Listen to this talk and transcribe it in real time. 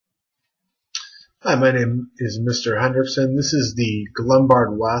Hi, my name is Mr. Hendrickson. This is the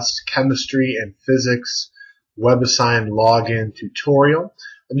Glenbard West Chemistry and Physics WebAssign login tutorial.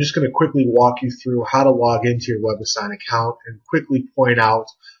 I'm just going to quickly walk you through how to log into your WebAssign account and quickly point out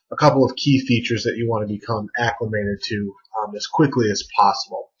a couple of key features that you want to become acclimated to as quickly as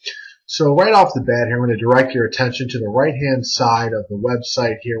possible. So right off the bat here, I'm going to direct your attention to the right-hand side of the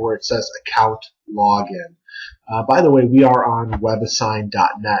website here where it says Account Login. By the way, we are on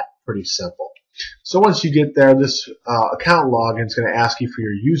webassign.net. Pretty simple. So once you get there, this account login is going to ask you for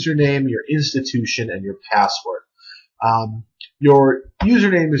your username, your institution, and your password. Your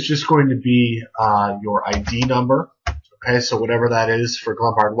username is just going to be your ID number. Okay, so whatever that is for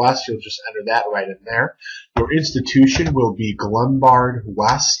Glenbard West, you'll just enter that right in there. Your institution will be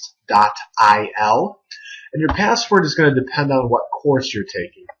glenbardwest.il. And your password is going to depend on what course you're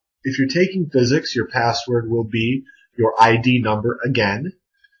taking. If you're taking physics, your password will be your ID number again.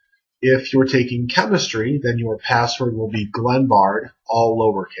 If you're taking chemistry, then your password will be Glenbard, all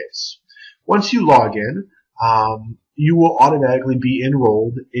lowercase. Once you log in, you will automatically be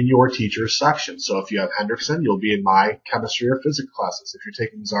enrolled in your teacher's section. So if you have Hendrickson, you'll be in my chemistry or physics classes. If you're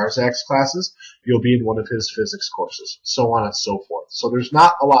taking Zarzak's classes, you'll be in one of his physics courses, so on and so forth. So there's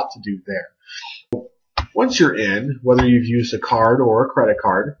not a lot to do there. Once you're in, whether you've used a card or a credit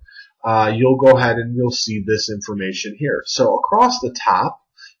card, you'll go ahead and you'll see this information here. So across the top,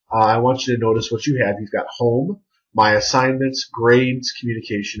 I want you to notice what you have. You've got home, my assignments, grades,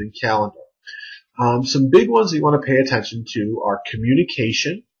 communication, and calendar. Some big ones that you want to pay attention to are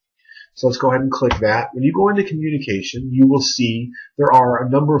communication. So let's go ahead and click that. When you go into communication, you will see there are a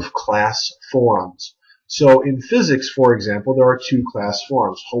number of class forums. So in physics, for example, there are two class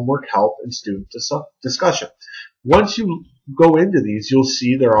forums, homework help and student discussion. Once you go into these, you'll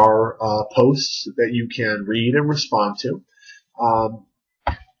see there are posts that you can read and respond to.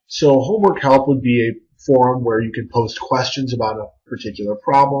 So homework help would be a forum where you can post questions about a particular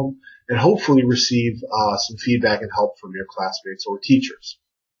problem and hopefully receive some feedback and help from your classmates or teachers.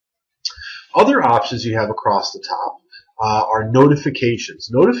 Other options you have across the top are notifications.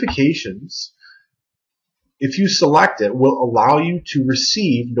 Notifications, if you select it, will allow you to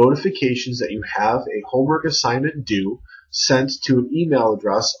receive notifications that you have a homework assignment due sent to an email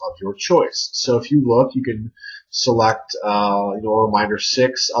address of your choice. So if you look, you can select a reminder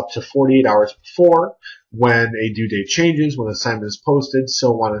 6 up to 48 hours before, when a due date changes, when an assignment is posted,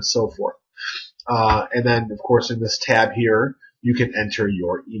 so on and so forth. And then, of course, in this tab here, you can enter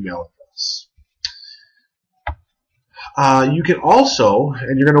your email address. You can also,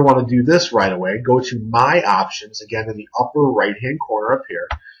 and you're going to want to do this right away, go to My Options, again in the upper right-hand corner up here.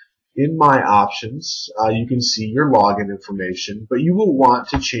 In My Options, you can see your login information, but you will want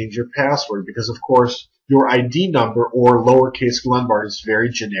to change your password because, of course, your ID number or lowercase Glenbard is very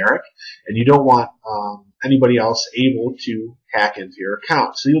generic, and you don't want anybody else able to hack into your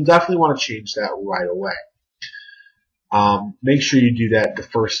account. So you'll definitely want to change that right away. Make sure you do that the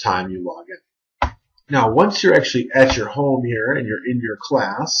first time you log in. Now, once you're actually at your home here and you're in your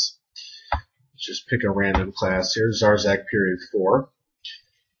class, let's just pick a random class here, Zarzak Period 4.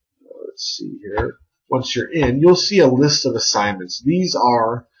 Let's see here. Once you're in, you'll see a list of assignments. These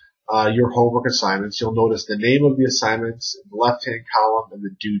are your homework assignments. You'll notice the name of the assignments in the left-hand column and the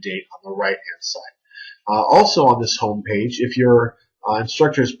due date on the right-hand side. Also on this home page, if your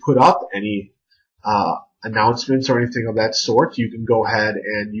instructor has put up any announcements or anything of that sort, you can go ahead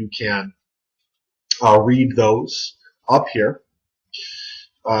and you can read those up here.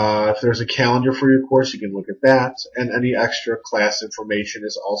 If there's a calendar for your course, you can look at that, and any extra class information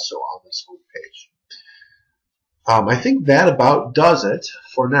is also on this home page. I think that about does it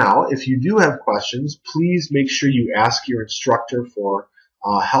for now. If you do have questions, please make sure you ask your instructor for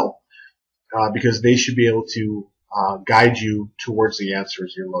help because they should be able to guide you towards the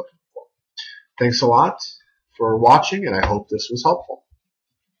answers you're looking for. Thanks a lot for watching, and I hope this was helpful.